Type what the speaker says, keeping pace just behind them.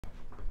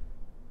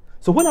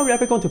So when are we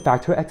ever going to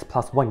factor x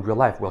plus 1 in real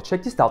life? Well,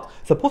 check this out.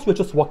 Suppose we're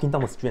just walking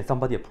down the street and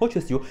somebody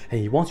approaches you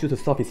and he wants you to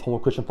solve his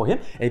homework question for him.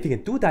 And if you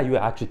can do that, you will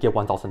actually get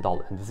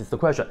 $1,000. And this is the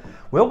question.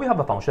 Well, we have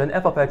a function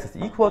f of x is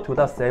equal to,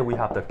 let's say we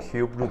have the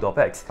cube root of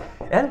x.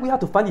 And we have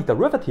to find the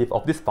derivative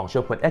of this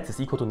function when x is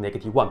equal to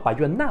 -1. But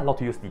you are not allowed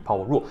to use the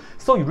power rule.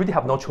 So you really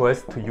have no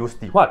choice to use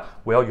the what?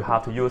 Well, you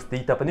have to use the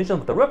definition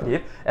of the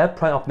derivative. F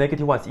prime of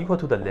 -1 is equal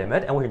to the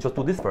limit. And we can just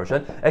do this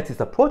version. X is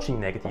approaching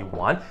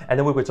 -1. And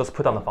then we will just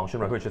put on the function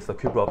right here, which is the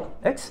cube root of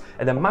x.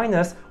 And then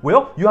minus,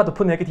 well, you have to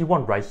put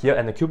 -1 right here,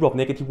 and the cube root of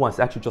 -1 is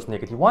actually just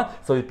 -1,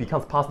 so it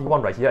becomes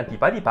 +1 right here, and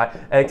divided by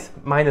x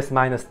minus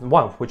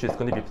 1, which is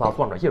going to be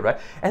 +1 right here, right?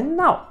 And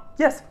now,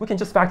 yes, we can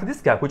just factor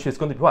this guy, which is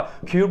going to be what?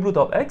 Cube root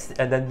of x,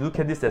 and then look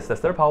at this as the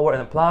third power, and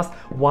then plus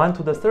 1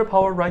 to the third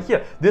power right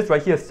here. This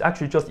right here is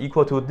actually just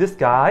equal to this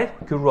guy,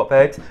 cube root of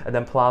x, and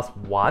then plus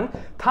 1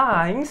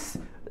 times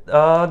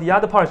the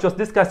other part is just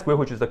this guy square,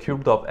 which is the cube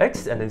root of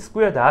x, and then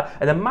square that,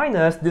 and then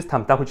minus this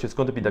time that, which is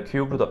going to be the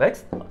cube root of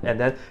x, and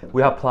then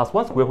we have plus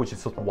 1 square, which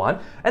is just 1.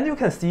 And you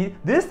can see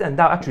this and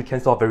that actually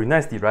cancel out very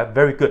nicely, right?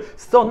 Very good.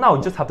 So now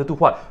you just have to do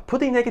what?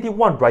 Putting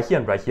 -1 right here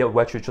and right here,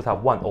 we actually just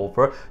have 1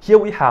 over. Here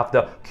we have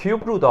the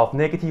cube root of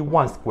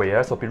 -1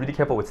 square, so be really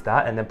careful with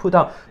that, and then put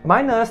down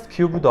minus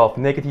cube root of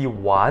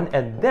 -1,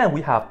 and then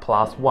we have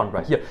plus 1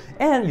 right here.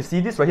 And you see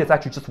this right here is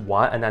actually just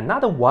 1, and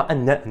another 1,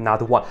 and then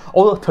another 1.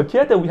 All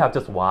together we have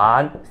just 1/3,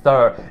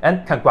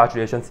 and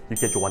congratulations, you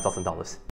get your $1,000.